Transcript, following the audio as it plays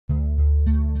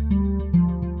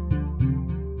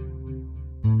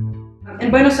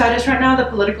In Buenos Aires right now, the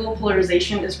political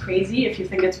polarization is crazy, if you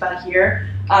think it's bad here.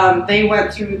 They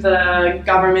went through the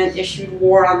government-issued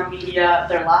war on the media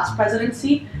their last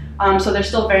presidency, so they're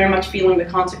still very much feeling the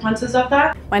consequences of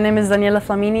that. My name is Daniela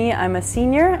Flamini. I'm a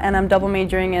senior and I'm double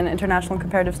majoring in International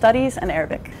Comparative Studies and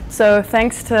Arabic. So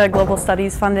thanks to global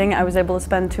studies funding, I was able to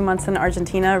spend 2 months in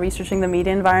Argentina researching the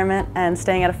media environment and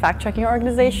staying at a fact-checking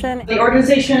organization. The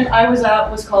organization I was at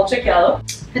was called Chequeado.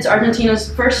 It's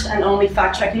Argentina's first and only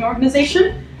fact-checking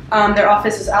organization. Their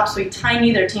office is absolutely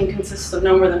tiny. Their team consists of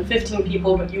no more than 15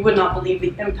 people, but you would not believe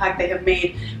the impact they have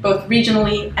made both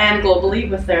regionally and globally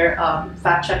with their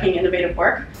fact-checking innovative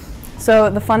work. So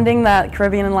the funding that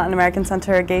Caribbean and Latin American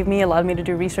Center gave me allowed me to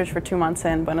do research for 2 months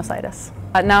in Buenos Aires.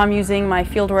 Now I'm using my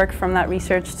fieldwork from that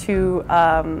research to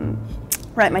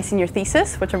write my senior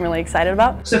thesis, which I'm really excited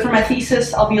about. So for my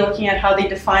thesis, I'll be looking at how they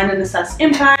define and assess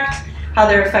impact, how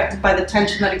they're affected by the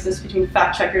tension that exists between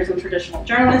fact-checkers and traditional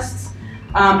journalists,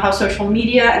 how social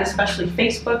media, and especially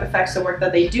Facebook, affects the work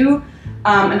that they do,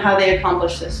 and how they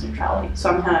accomplish this neutrality. So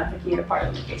I'm kind of picking it apart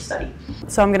in the case study.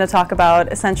 So I'm going to talk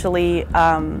about essentially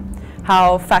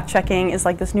how fact-checking is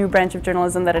like this new branch of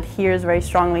journalism that adheres very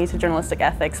strongly to journalistic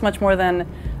ethics, much more than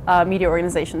media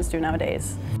organizations do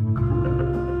nowadays.